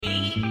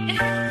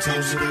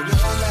Toast to the good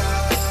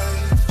life.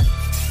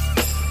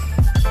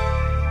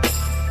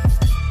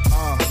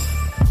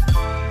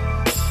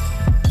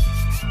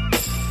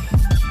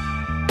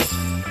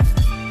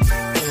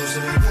 Toast to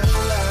the good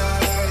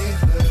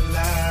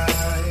life.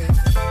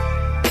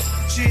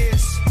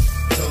 Cheers.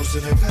 Toast to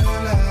the good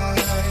life,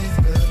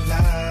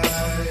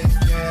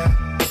 yeah.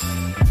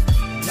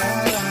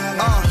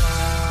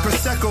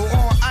 Prosecco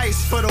on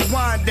ice for the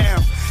wind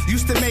down.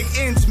 Used to make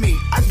ends meet,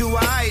 I do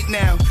alright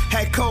now.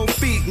 Had cold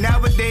feet,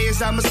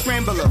 nowadays I'm a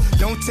scrambler.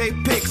 Don't take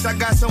pics, I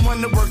got someone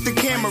to work the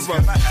camera.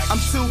 I'm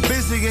too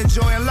busy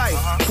enjoying life.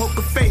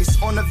 Poker face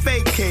on a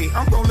vacay,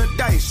 I'm rolling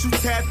dice. You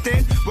tapped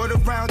in, word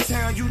around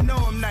town, you know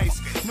I'm nice.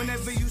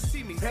 Whenever you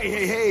see me.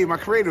 Hey, my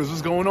creators,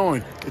 what's going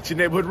on? It's your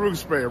neighborhood root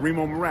sprayer,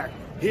 Remo Marak,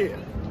 here.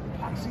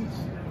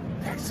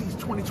 PAX East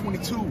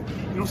 2022. You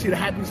don't see the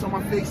happiness on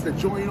my face, the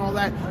joy and all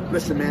that?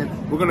 Listen, man,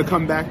 we're going to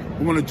come back.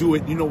 We're going to do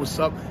it. You know what's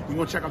up. We're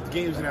going to check out the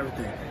games and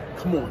everything.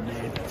 Come on,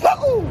 man.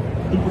 All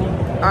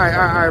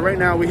right. Right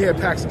now, we're here at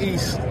PAX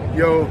East.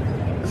 Yo,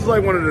 this is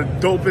like one of the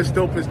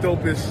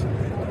dopest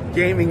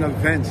gaming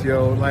events,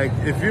 yo. Like,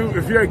 if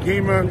you're a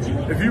gamer,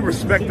 if you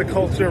respect the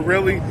culture,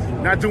 really,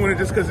 not doing it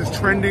just because it's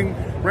trending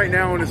right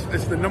now and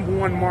it's the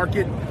 #1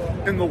 market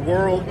in the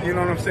world, you know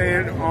what I'm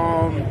saying?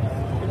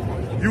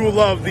 You will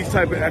love these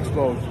type of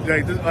expos.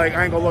 Like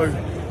I ain't gonna lie.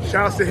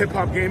 Shout out to Hip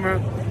Hop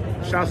Gamer.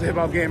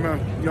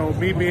 You know,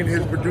 me being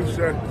his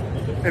producer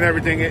and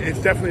everything. It's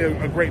definitely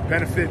a great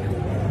benefit.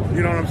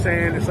 You know what I'm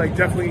saying? It's like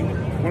definitely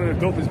one of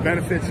the dopest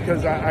benefits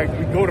because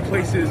we go to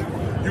places.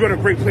 You go to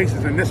great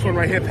places, and this one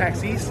right here,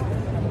 PAX East.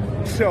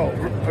 So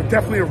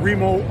definitely a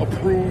Remo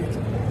approved.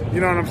 You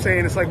know what I'm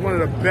saying? It's like one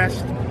of the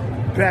best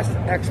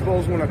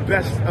expos, one of the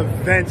best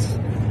events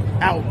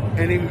out,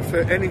 and even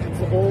for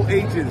all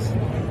ages.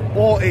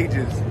 All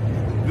ages,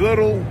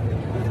 little,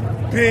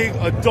 big,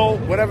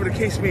 adult, whatever the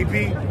case may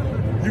be,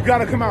 you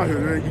gotta come out here,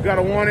 man. You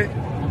gotta want it,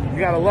 you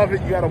gotta love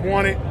it, you gotta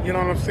want it, you know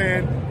what I'm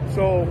saying?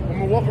 So I'm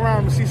gonna walk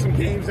around and see some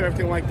games and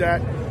everything like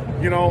that.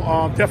 You know,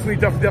 definitely,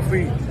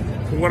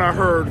 from what I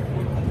heard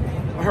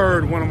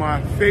one of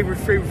my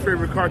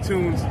favorite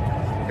cartoons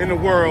in the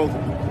world,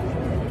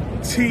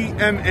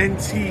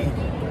 TMNT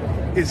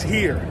is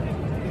here.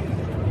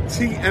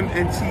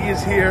 TMNT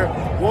is here.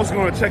 We're also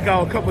going to check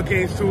out a couple of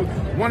games too.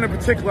 One in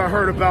particular I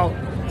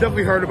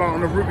definitely heard about on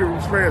the Rookie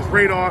Sprayer's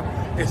radar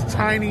is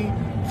Tiny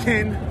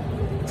Kin.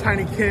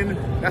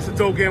 That's a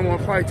dope game. We'll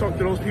probably talk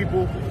to those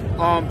people.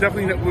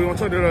 Definitely we're going to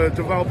talk to the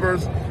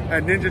developers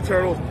at Ninja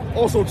Turtles.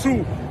 Also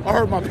too, I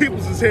heard my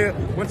peoples is here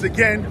once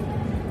again.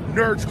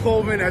 Nerds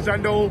Clothing, as I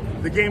know,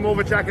 the Game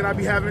Over jacket I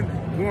be having.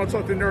 We want to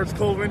talk to Nerds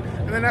Clothing.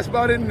 And then that's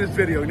about it in this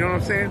video, you know what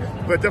I'm saying?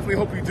 But definitely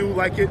hope you do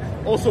like it.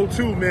 Also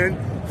too, man,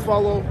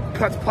 follow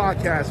Cuts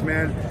Podcast,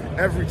 man.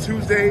 Every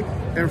Tuesday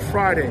and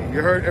Friday.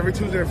 You heard? Every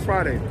Tuesday and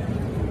Friday.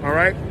 All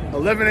right?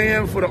 11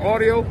 a.m. for the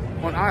audio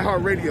on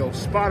iHeartRadio,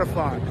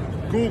 Spotify,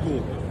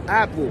 Google,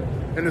 Apple,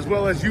 and as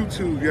well as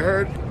YouTube. You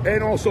heard?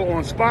 And also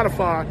on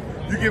Spotify,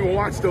 you can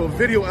watch the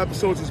video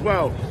episodes as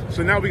well.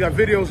 So now we got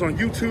videos on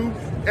YouTube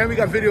and we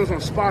got videos on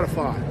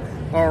Spotify.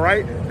 All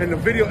right? And the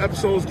video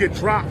episodes get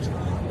dropped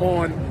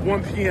on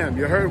 1 p.m.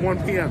 You heard?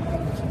 1 p.m.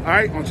 All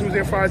right? On Tuesday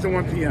and Fridays at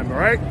 1 p.m. All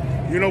right?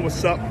 You know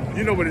what's up.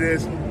 You know what it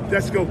is.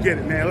 Let's go get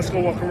it, man. Let's go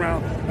walk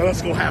around and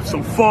let's go have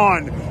some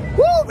fun.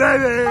 Woo,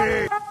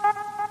 baby!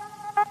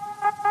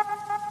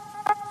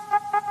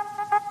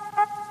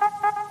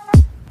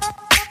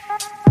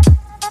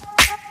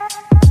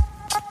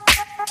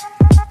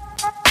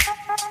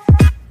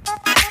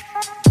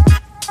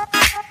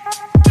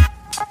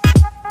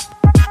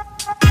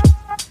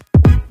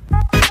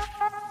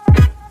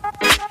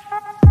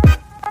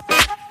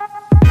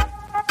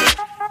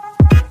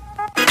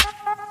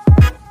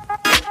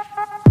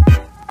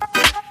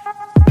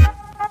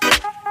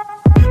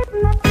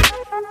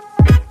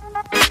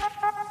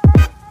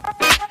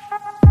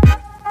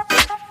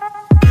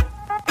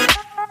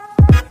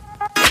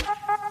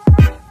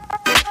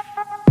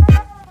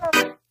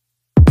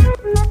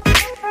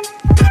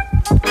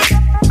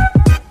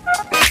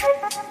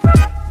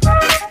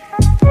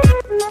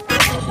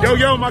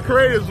 Yo, my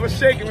creators, we're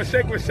shaking.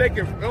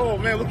 Oh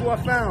man, look who I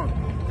found.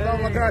 Oh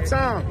my God,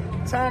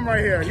 Tom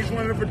right here. He's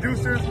one of the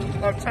producers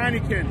of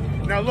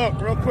Tinykin. Now look,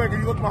 real quick, if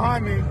you look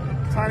behind me,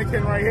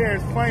 Tinykin right here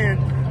is playing.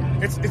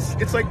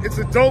 It's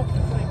a dope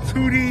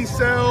 2D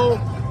cell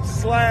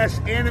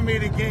 /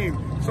 animated game.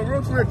 So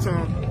real quick,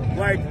 Tom,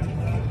 like,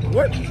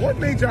 what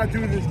made y'all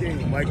do this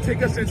game? Like,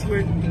 take us into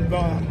it,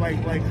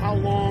 like how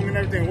long and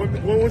everything.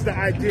 What was the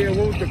idea?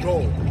 What was the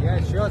goal?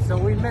 Yeah, sure. So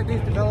we met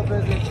these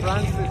developers in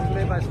France. This is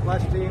made by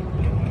Splash Team.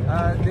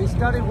 They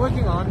started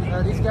working on,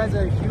 these guys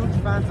are huge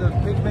fans of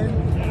Pikmin,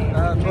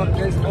 but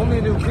there's only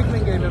a new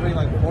Pikmin game every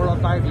like 4 or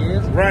 5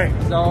 years. Right.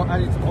 So,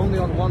 and it's only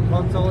on one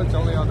console, it's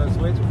only on the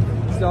Switch.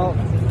 So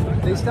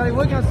they started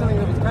working on something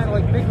that was kind of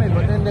like Pikmin,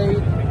 but then they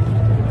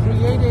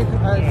created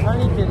a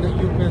Tinykin that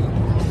you can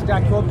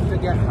stack up to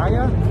get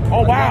higher.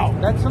 Oh, wow.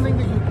 That's something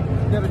that you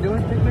never do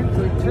in Pikmin,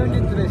 so it turned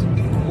into this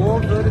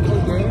more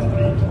vertical game,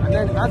 and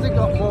then as it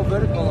got more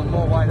vertical and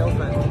more wide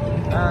open,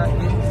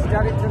 it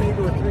started turning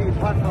into a 3D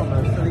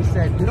platformer. So they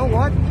said, you know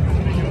what?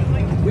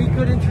 We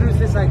could introduce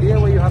this idea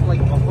where you have like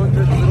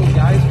 100 little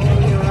guys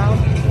following you around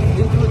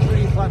into a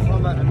 3D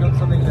platformer and not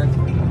something that's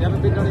never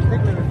been done in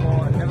Pikmin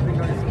before and never been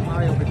done in Super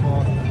Mario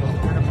before,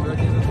 but kind of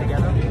merging them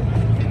together.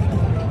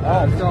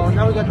 So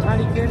now we've got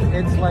Tinykin.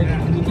 It's like,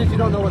 in case you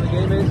don't know what the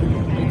game is,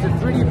 it's a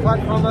 3D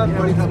platformer,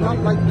 but it's not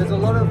like, there's a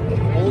lot of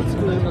old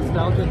school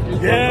nostalgia 3D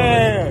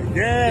platformers.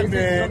 Yeah, this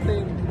man. is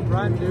something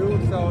brand new,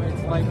 so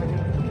it's like,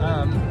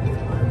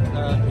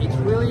 it's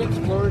really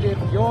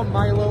explorative. You're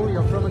Milo,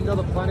 you're from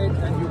another planet,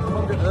 and you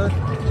come to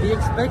Earth. He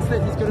expects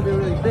that he's going to be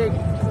really big,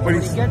 but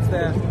when he gets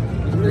there,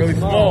 he's really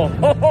small.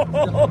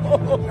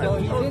 So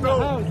he's in the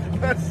house.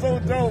 That's so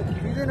dope.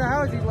 He's in the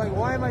house, he's like,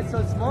 why am I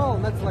so small?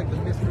 And that's like the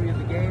mystery of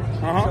the game.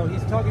 So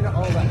he's talking to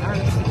all the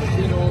ants and the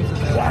beetles and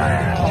the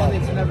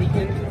hornets and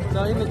everything.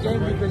 So in the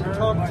game you can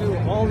talk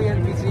to all the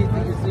NPCs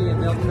that you see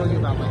and they'll tell you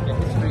about like the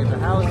history of the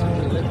house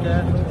and who lived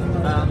there.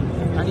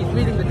 And he's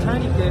meeting the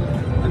Tinykin,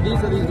 and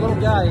these are these little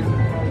guys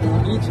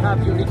who each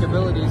have unique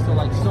abilities. So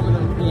like some of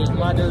them create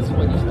ladders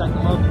when you stack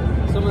them up,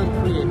 some of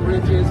them create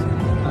bridges,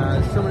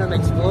 some of them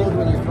explode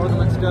when you throw them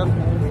and stuff.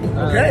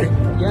 Okay.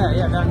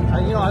 Yeah,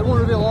 and you know, I won't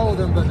reveal all of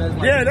them, but there's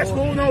like That's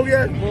cool. No,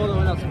 more than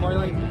we're not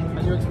spoiling.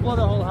 And you explore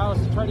the whole house,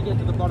 try to get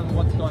to the bottom of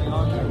what's going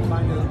on, and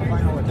find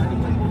all the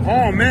Tinykin.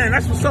 Oh man,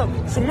 that's what's up.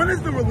 So when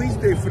is the release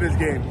date for this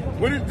game?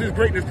 When is this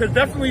greatness? Because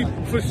definitely,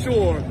 for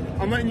sure,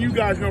 I'm letting you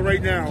guys know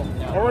right now,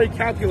 already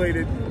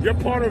calculated, you're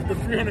part of the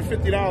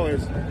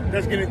 $350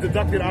 that's getting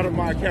deducted out of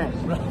my account.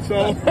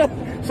 So,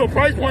 so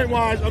price point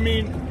wise, I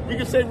mean, we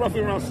can say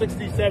roughly around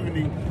 60,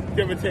 70,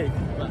 give or take.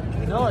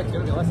 No, it's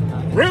going to be less than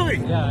that. Really?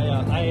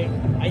 Yeah.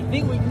 I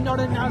think we've not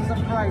announced the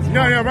price.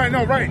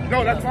 Right.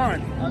 No, that's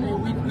fine. I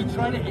mean, we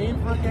try to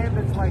aim for a game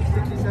that's like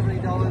 $60,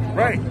 $70.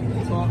 Right.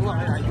 So,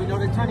 look, we know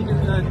the Tiny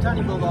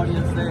Build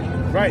audience,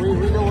 right.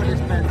 We know what they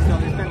spend, so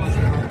they spend less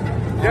than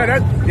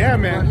that.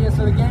 Man.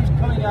 So the game's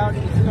coming out.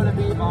 It's going to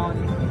be on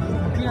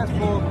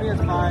PS4,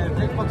 PS5,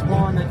 Xbox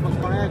One,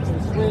 Xbox One X,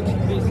 the Switch,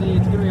 PC.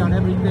 It's going to be on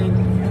everything.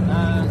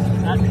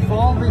 At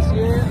fall this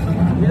year,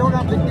 we don't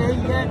have the day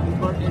yet,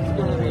 but it's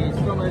going to be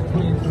somewhere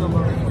between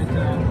summer and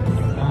winter.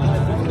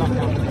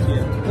 This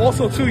year.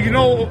 Also, too, you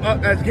know,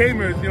 as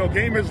gamers, you know,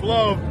 gamers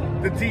love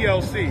the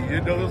DLC.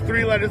 You know, those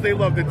 3 letters they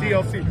love, the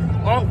DLC.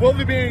 Will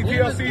there be any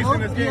DLCs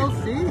in this game?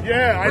 DLC?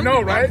 Yeah, I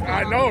know,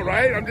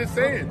 right? I'm just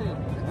saying.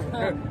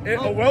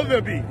 Will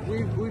there be?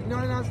 We've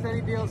not announced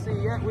any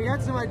DLC yet. We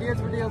had some ideas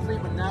for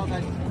DLC, but now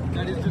that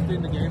is just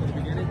in the game at the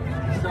beginning.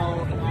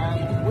 So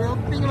we'll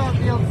think about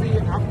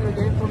DLC after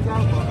the game comes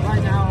out, but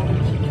right now,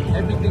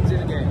 everything's in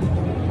the game.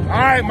 All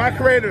right, my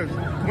creators.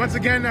 Once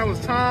again, that was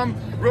Tom.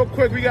 Real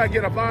quick, we got to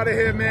get up out of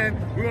here, man.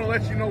 We're going to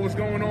let you know what's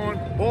going on.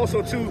 But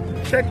also, too,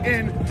 check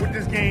in with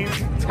this game,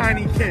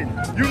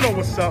 Tinykin. You know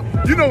what's up.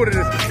 You know what it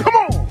is. Come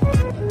on!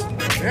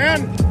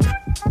 And...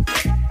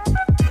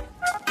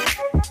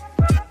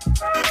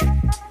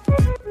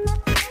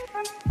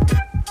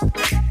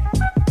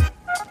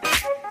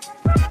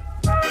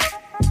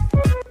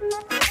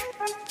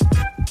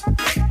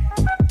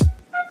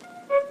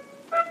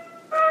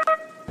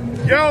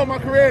 Yo, my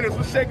creators,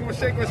 we're shaking.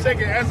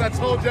 As I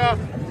told y'all,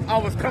 I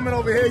was coming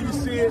over here, you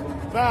see it.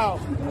 Wow,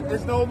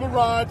 it's no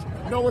Mirage.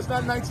 No, it's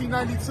not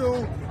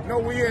 1992. No,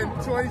 we're in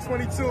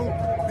 2022.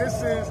 This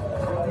is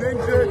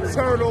Ninja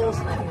Turtles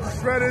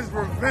Shredder's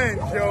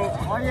Revenge, yo.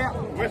 Oh, yeah.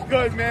 What's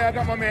good, man? I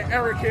got my man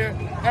Eric here.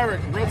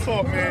 Eric, real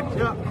talk, man.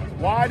 Yeah.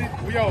 Why did,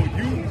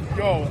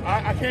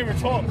 I can't even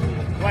talk.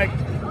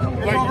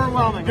 It's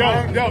overwhelming,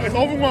 right? It's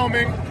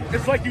overwhelming.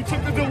 It's like you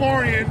took the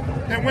DeLorean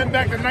and went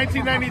back to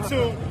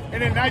 1992,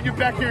 and then now you're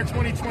back here in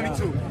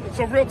 2022.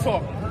 So real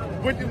talk,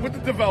 with the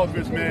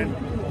developers, man,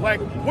 like,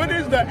 what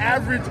is the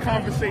average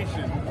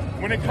conversation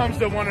when it comes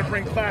to wanting to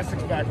bring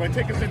classics back? Like,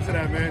 take us into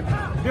that, man.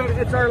 Dude,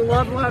 it's our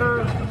love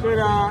letter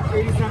to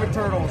 87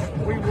 Turtles.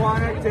 We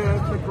wanted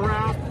to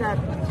grasp that,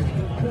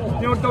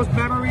 you know, those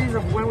memories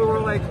of when we were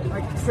like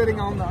sitting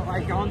on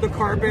the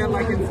carpet,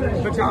 like in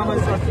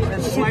pajamas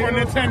and Super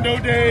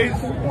Nintendo days.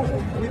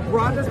 We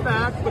brought this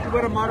back, but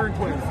with a modern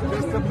twist,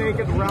 just to make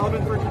it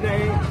relevant for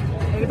today.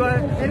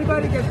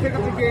 Anybody can pick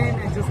up the game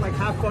and just like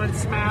have fun,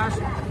 smash,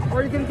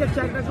 or you can get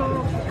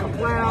technical and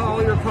plan out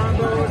all your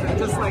combos and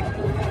just like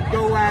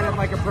go at it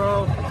like a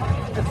pro.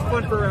 It's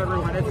fun for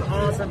everyone. It's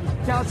awesome.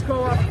 Couch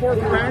co-op 4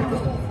 friends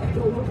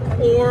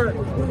or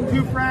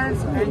 2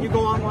 friends, and you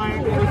go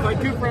online and you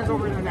fight 2 friends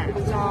over the net.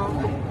 So,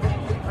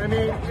 I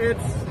mean,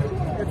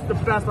 it's the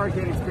best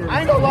arcade experience.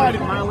 I ain't gonna lie to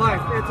you. In my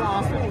life. It's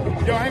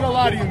awesome. Yo, I ain't gonna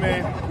lie to you,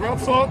 man. Real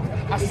talk,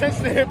 I sense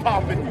the hip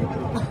hop in you.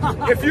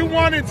 If you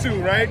wanted to,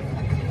 right?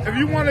 If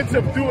you wanted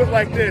to do it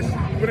like this,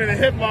 but in a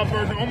hip hop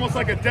version, almost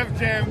like a Def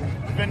Jam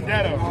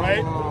Vendetta,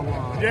 right?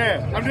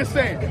 Yeah, I'm just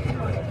saying.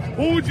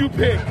 Who would you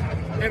pick?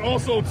 And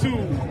also,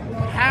 too,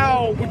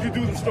 how would you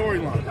do the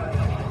storyline?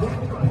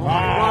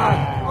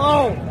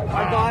 Oh,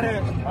 I got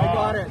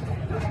it.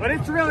 But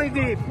it's really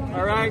deep,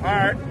 all right? All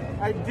right.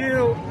 I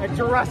do a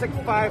Jurassic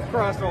 5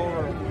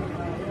 crossover.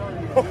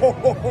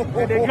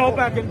 and they go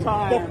back in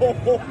time. Oh,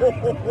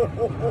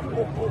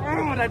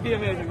 that'd be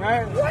amazing,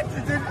 right? What?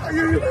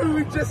 You heard what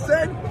we just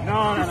said?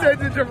 No. He said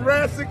the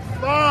Jurassic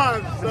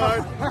 5,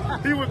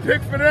 son. He would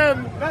pick for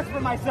them. That's for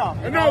myself.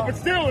 No, but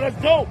still, that's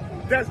dope.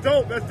 That's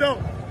dope.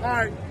 All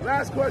right,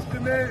 last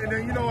question, man, and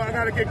then, I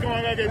got to get going.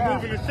 I got to get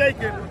moving and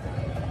shaking.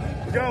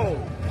 Yo,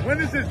 when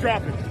is this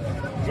dropping?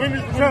 When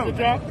is the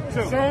drop?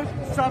 Soon?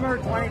 Summer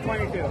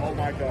 2022. Oh,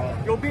 my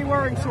God. You'll be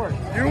wearing shorts.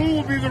 You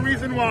will be the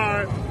reason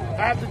why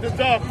I have to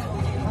deduct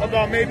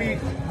about maybe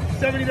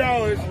 $70,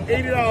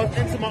 $80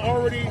 into my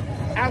already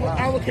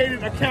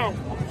allocated account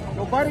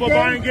for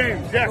buying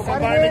games. Yes,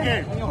 I'm buying the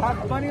game. And you'll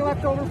have money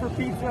left over for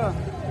pizza.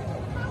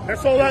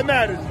 That's all that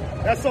matters.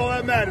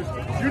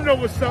 You know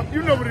what's up.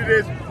 You know what it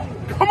is.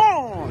 Come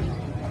on,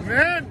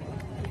 man.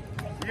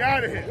 We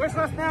out of here. Wish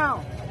list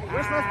now.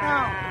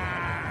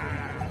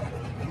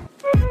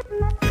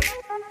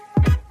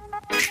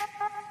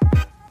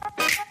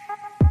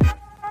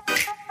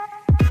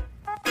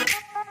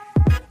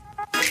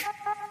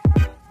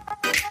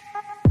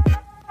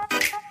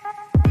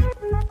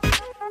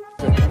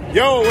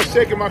 Yo, what's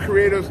shaking, my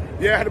creators?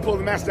 Yeah, I had to pull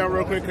the mask down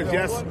real quick because,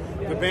 yes,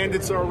 the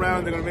bandits are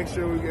around. They're going to make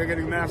sure we're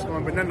getting the mask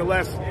on. But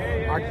nonetheless,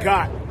 I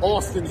got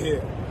Austin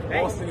here.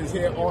 Austin is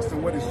here.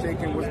 Austin, what is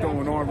shaking? What's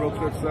going on? Real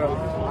quick, sir.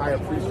 I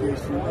appreciate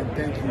you and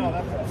thank you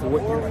for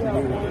what you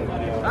created.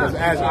 Because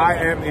as I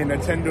am a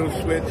Nintendo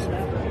Switch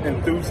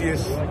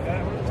enthusiast,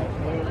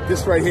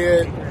 this right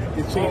here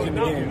is changing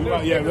the game.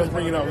 Let's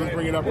bring it up. Let's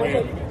bring it up right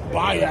here.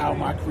 Buy out,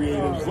 my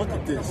creators. Look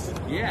at this.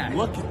 Yeah.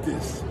 Look at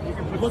this.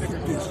 Look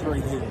at this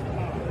right here.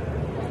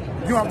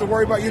 You don't have to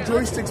worry about your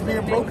joysticks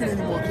being broken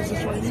anymore because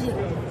it's right here.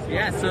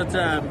 Yeah, so it's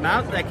a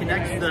mouse that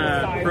connects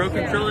the Pro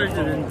Controller to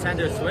the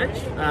Nintendo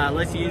Switch.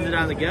 Lets you use it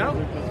on the go.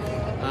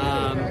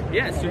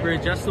 It's super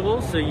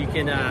adjustable, so you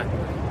can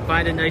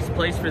find a nice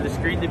place for the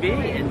screen to be,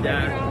 and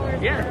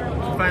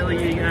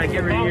finally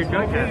get rid of your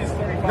Joy-Cons.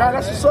 Nah,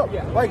 that's what's up.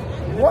 Like,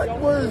 what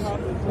was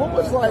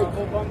like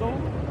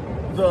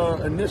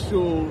the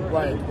initial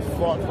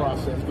thought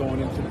process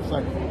going into this?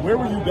 Like, where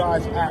were you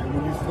guys at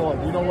when you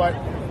thought, you know what?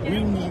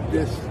 We need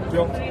this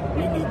built.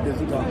 We need this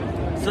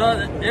done. So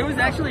it was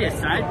actually a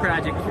side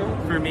project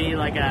for me,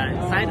 like a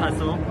side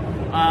hustle.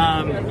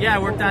 I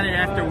worked on it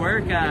after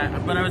work,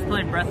 but I was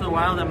playing Breath of the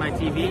Wild on my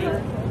TV,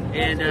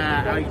 and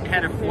I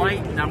had a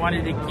flight, and I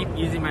wanted to keep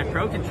using my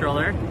Pro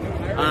Controller.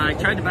 I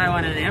tried to buy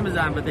one on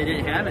Amazon, but they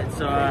didn't have it,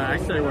 so I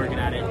started working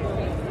on it.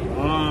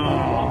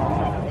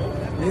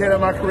 You hear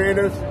that, my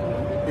creators?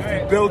 If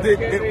you build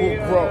it, it will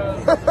grow.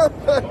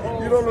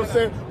 You know what I'm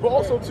saying? But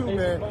also, too,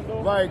 man,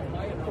 like,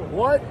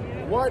 what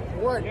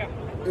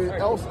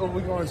else are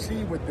we going to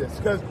see with this?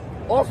 Because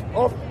off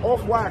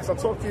wax, I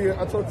talked to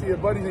your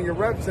buddies and your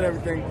reps and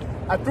everything.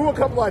 I threw a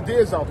couple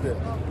ideas out there.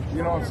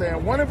 You know what I'm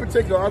saying? One in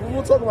particular,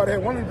 we'll talk about it.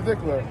 One in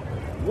particular.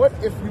 What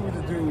if you were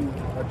to do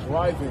a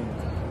driving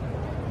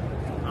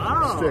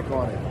stick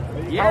on it?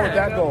 Yeah. How would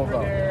that go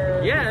about?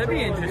 Yeah, that'd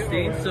be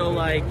interesting. So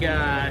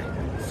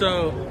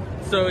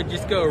so it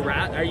just go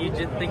around? Are you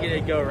just thinking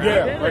it'd go around?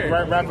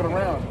 Yeah, wrap it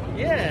around.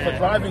 Yeah. For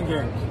driving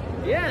games.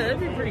 Yeah, that'd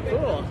be pretty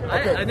cool.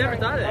 Okay. I never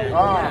thought of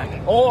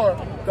that. Or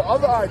the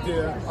other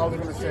idea I was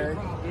going to say,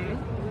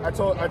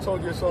 I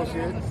told your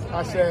associate,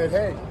 I said,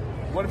 hey,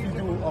 what if you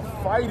do a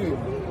fighting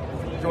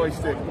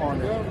joystick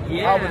on it?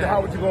 Yeah.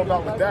 How would you go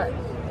about with that?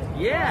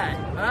 Yeah,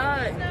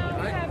 I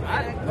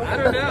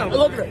don't know.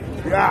 Look at it.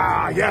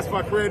 Yeah, yes,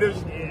 my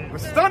creators. We're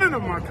stunning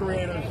them, my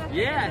creators.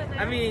 Yeah,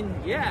 I mean,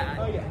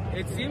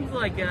 it seems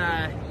like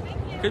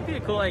could be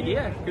a cool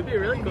idea. Could be a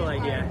really cool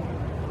idea.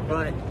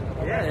 But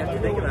yeah, I have to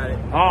think about it.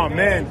 Oh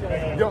man,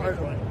 yo,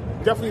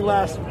 definitely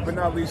last but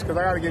not least, because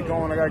I gotta get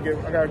going. I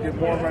gotta get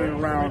more running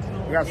around.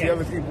 I gotta see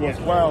other people as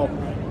well.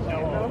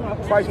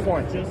 Price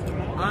point.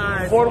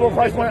 Affordable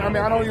price point. I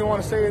mean, I don't even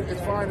want to say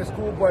it's fine, it's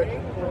cool, but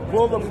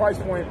will the price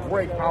point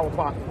break our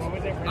pockets?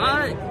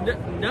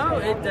 No.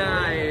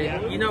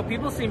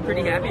 People seem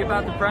pretty happy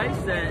about the price.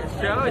 The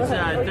show, it's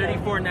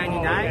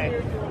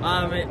 $34.99.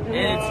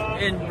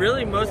 And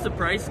really most of the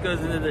price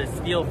goes into the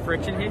steel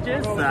friction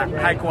hinges,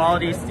 high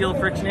quality steel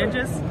friction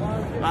hinges.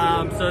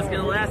 So it's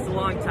gonna last a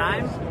long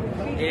time,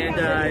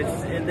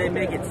 and they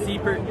make it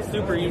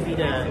super easy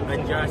to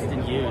adjust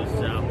and use.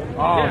 So.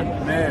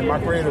 Man, my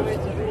creators.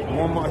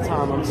 One more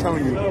time, I'm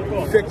telling you,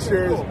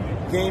 fixtures,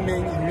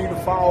 gaming, you need to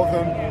follow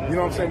them. You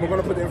know what I'm saying? We're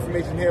going to put the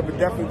information here, but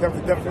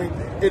definitely,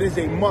 it is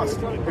a must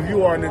if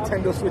you are a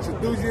Nintendo Switch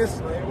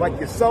enthusiast like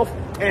yourself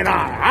and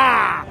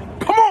I.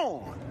 Come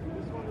on,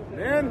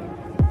 man.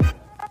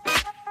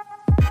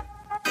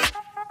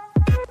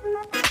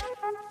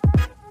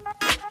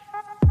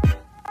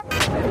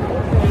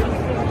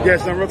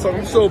 Yes, I'm real talk.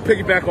 I'm so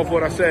piggyback off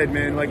what I said,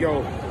 man. Like,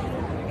 yo,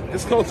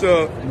 this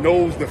culture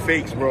knows the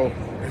fakes, bro.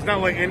 It's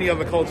not like any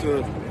other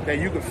culture that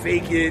you can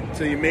fake it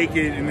till you make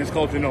it in this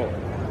culture. No.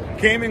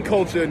 Gaming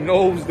culture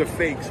knows the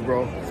fakes,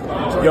 bro.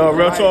 Yo,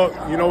 real talk,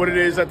 you know what it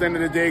is at the end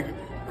of the day?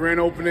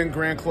 Grand opening,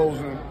 grand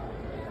closing.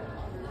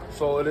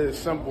 So it is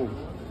simple.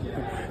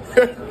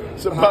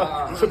 It's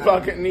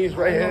about getting these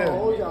right here.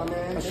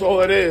 That's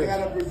all it is.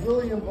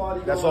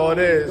 That's all it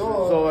is. It's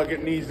all about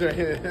getting these right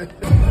here.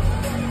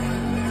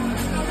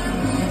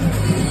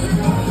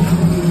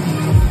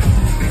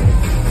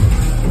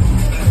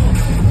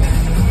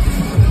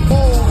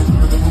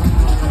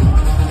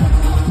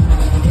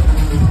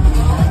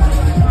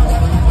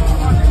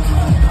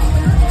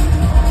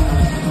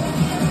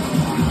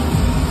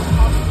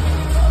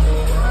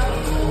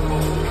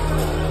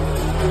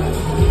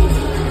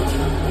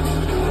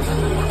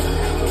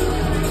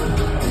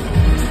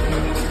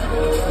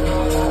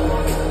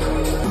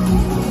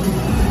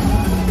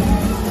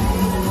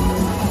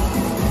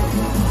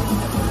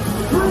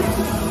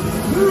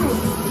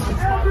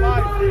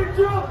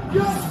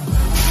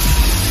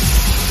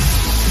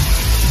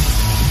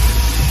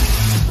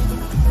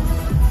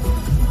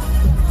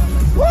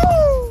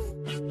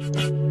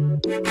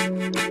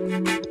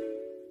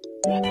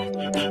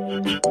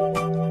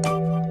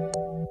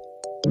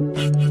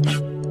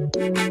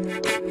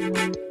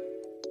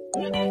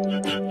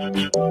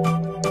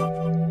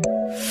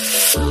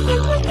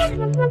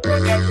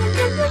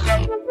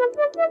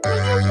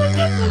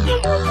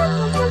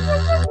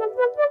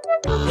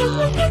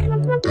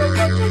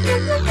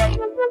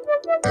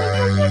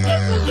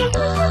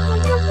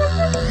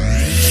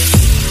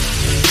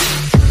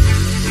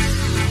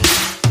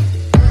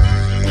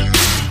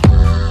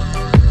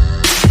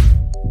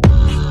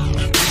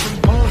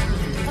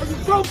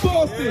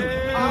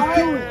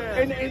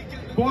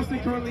 Boston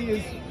currently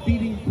is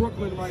beating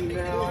Brooklyn right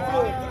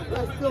now.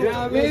 You know what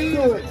I mean?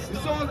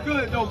 It's all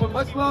good though, but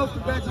much love,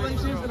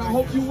 congratulations, and I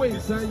hope you win,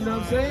 son. You know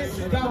what I'm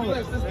saying? God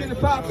bless. Let's get it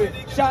popping.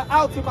 Shout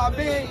out to my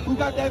man who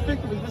got that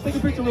victory. Let's take a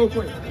picture real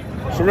quick.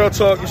 So real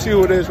talk, you see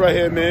who it is right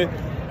here, man.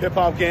 Hip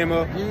Hop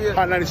Gamer,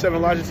 Hot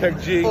 97,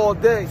 Logitech G, all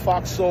day,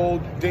 Fox Soul,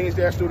 Dane's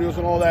Dad Studios,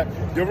 and all that.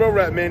 Your real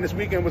rap, man. This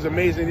weekend was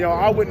amazing, yo.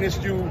 I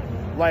witnessed you,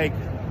 like,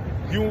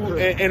 you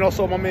and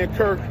also my man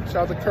Kirk. Shout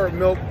out to Kirk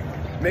Milk,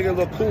 make it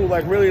look cool,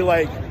 like really,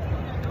 like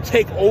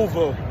take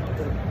over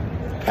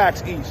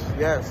PAX East.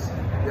 Yes,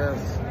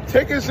 yes.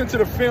 Take us into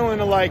the feeling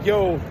of like,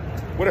 yo,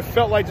 what it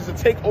felt like just to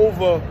take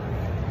over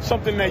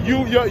something that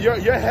you're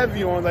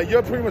heavy on, like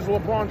you're pretty much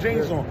LeBron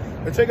James on.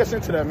 But take us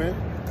into that, man.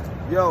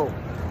 Yo,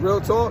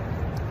 real talk.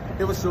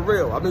 It was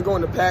surreal. I've been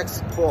going to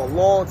PAX for a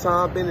long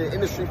time, been in the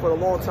industry for a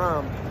long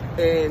time,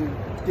 and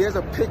there's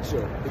a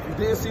picture. If you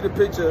didn't see the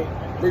picture,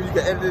 maybe you can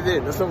edit it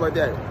in or something like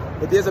that.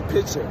 But there's a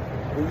picture.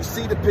 When you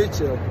see the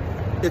picture,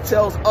 it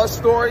tells a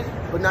story,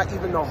 but not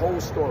even the whole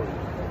story.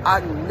 I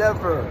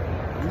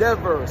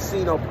never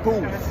seen a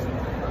booth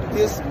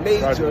this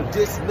major,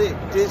 this lit,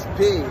 this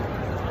big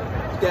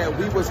that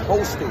we was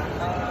hosting.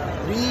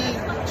 We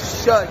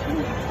shut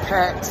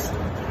PAX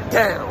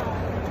down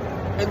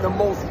in the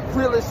most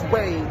realest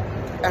way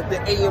at the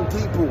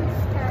AMD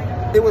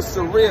booth. It was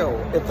surreal.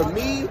 And for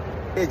me,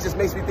 it just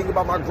makes me think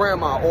about my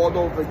grandma all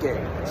over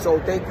again. So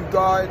thank you,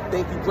 God.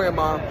 Thank you,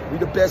 Grandma. We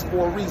the best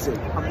for a reason.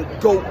 I'm the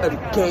GOAT of the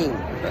game.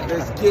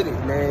 Let's get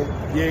it, man.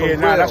 Yeah,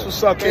 nah, that's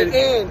what's up, kid.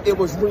 And it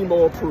was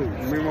Remo approved.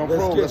 Remo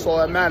approved. That's all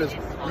that matters.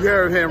 You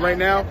hear him right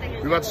now.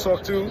 We're about to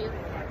talk to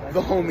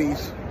the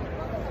homies,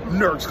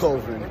 Nerds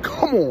Clothing.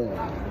 Come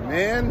on,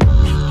 man.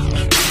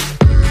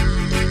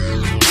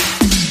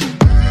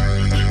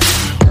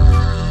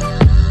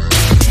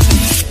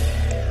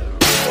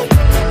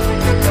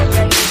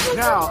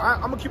 Now,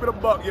 I'm gonna keep it a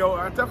buck, yo.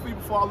 I definitely,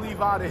 before I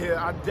leave out of here,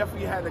 I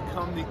definitely had to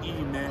come to E,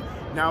 man.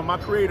 Now, my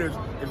creators,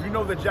 if you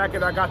know the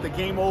jacket, I got the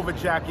Game Over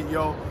jacket,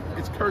 yo.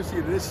 It's courtesy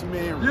of this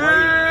man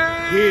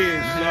right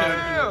here,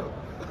 son.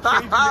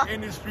 Changing the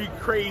industry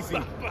crazy.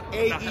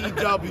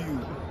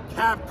 AEW,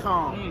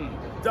 Capcom,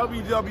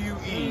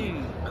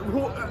 WWE,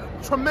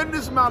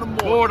 tremendous amount of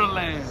more.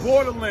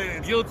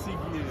 Borderlands. Guilty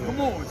Gear.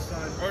 Come on,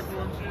 son.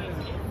 Earthworm Jim.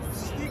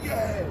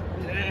 Sneakerhead.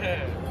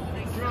 Yeah.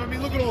 You know what I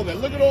mean? Look at all that.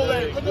 Look at all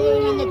that. Look at what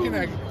we're looking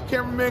at.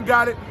 Cameraman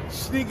got it.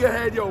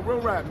 Sneakerhead, yo, real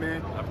rap,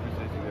 man. I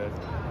appreciate you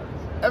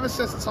guys. Ever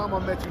since the time I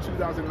met you,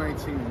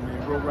 2019,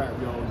 man, real rap,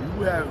 yo,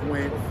 you have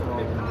went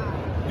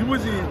from, you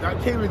was in, I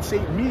can't even say,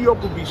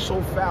 mediocre would be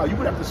so foul. You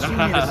would have to see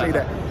me to say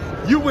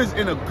that. You was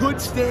in a good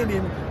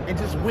standing and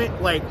just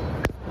went like,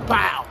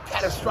 bow,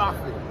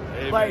 catastrophic.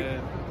 Hey, like,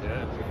 man.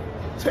 Yeah.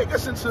 take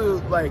us into,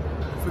 like,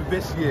 for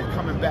this year,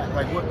 coming back,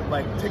 like, what,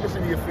 like, take us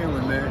into your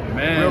feeling, man.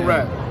 Man. Real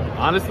rap.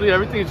 Honestly,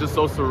 everything is just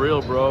so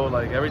surreal, bro.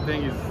 Like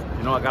everything is,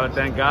 you know, I gotta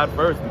thank God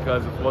first,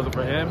 because if it wasn't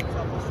for Him,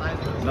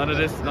 none of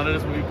this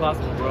would be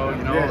possible, bro.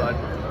 You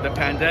know, the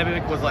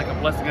pandemic was like a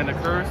blessing and a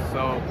curse,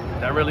 so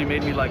that really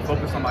made me like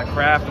focus on my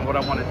craft and what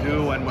I want to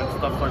do. And when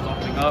stuff starts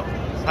opening up,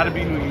 how to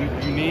be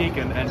unique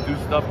and do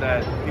stuff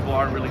that people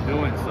aren't really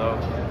doing. So,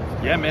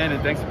 yeah, man.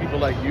 And thanks to people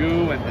like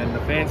you and the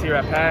fans here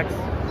at PAX,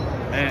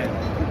 man,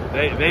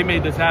 they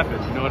made this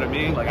happen. You know what I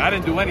mean? Like I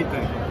didn't do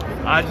anything.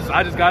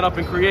 I just got up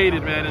and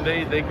created, man, and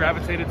they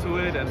gravitated to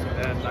it, and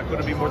I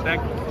couldn't be more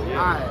thankful. Yeah.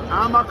 All right,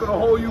 I'm not gonna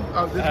hold you.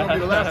 This is gonna be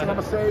the last thing I'm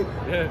gonna say.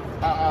 Yeah.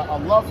 I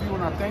love you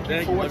and I thank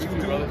you for what you Love you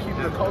do, too, brother.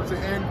 keeping the culture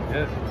in.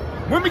 Yeah.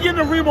 When we getting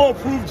the Remo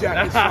approved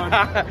jacket, son?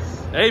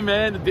 Hey,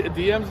 man, the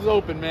DMs is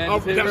open, man. Oh,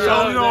 Just hit that's me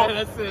all up, you know. man.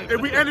 That's it.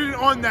 If we ended it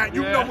on that,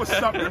 you Yeah. know what's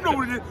up. You know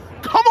what it is.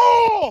 Come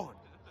on,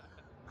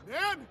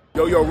 man.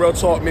 Yo, real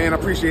talk, man. I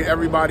appreciate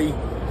everybody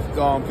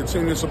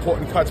continuing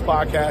supporting Cuts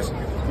Podcast.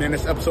 Man,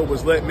 this episode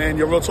was lit, man.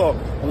 Yo, real talk.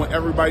 I want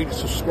everybody to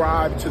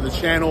subscribe to the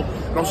channel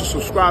and also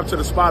subscribe to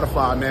the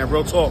Spotify, man.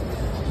 Real talk.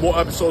 More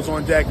episodes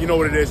on deck. You know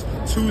what it is.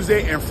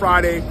 Tuesday and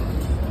Friday,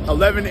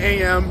 11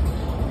 a.m.,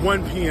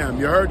 1 p.m.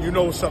 You heard? You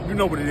know what's up. You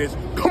know what it is.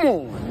 Come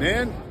on,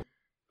 man.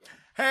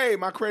 Hey,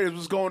 my creators,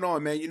 what's going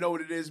on, man? You know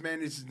what it is,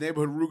 man. This is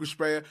Neighborhood Ruger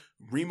Sprayer,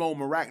 Remo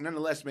Marak.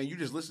 Nonetheless, man, you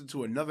just listened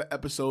to another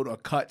episode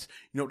of Cuts.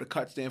 You know what the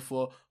Cuts stand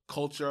for?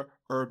 Culture,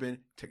 urban,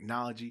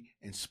 technology,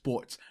 and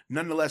sports.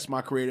 Nonetheless,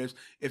 my creators,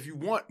 if you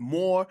want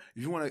more,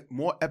 if you want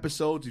more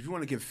episodes, if you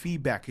want to give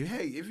feedback,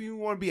 hey, if you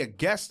want to be a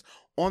guest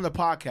on the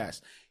podcast,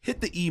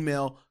 hit the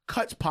email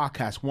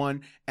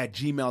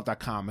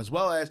cutspodcast1@gmail.com, as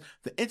well as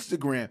the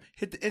Instagram.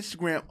 Hit the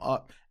Instagram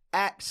up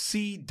at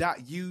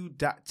c.u.t.s_.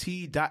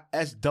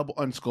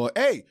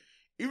 Hey,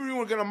 even if you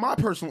want to get on my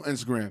personal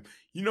Instagram,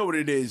 you know what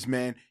it is,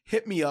 man.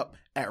 Hit me up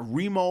at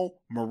Remo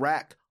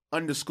Marak_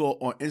 on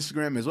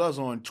Instagram, as well as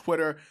on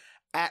Twitter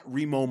at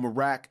Remo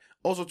Marak.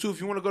 Also, too, if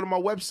you want to go to my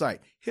website,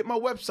 hit my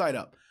website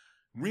up,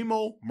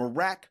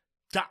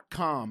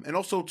 remomarak.com. And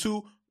also,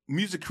 too,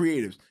 music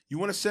creatives. You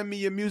want to send me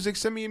your music?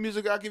 Send me your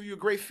music. I'll give you a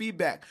great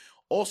feedback.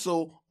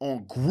 Also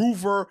on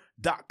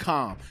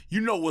Groover.com.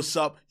 You know what's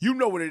up. You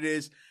know what it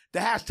is. The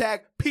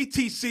hashtag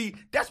PTC.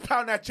 That's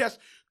pound that chest.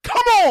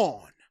 Come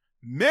on,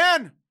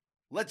 man.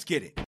 Let's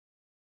get it.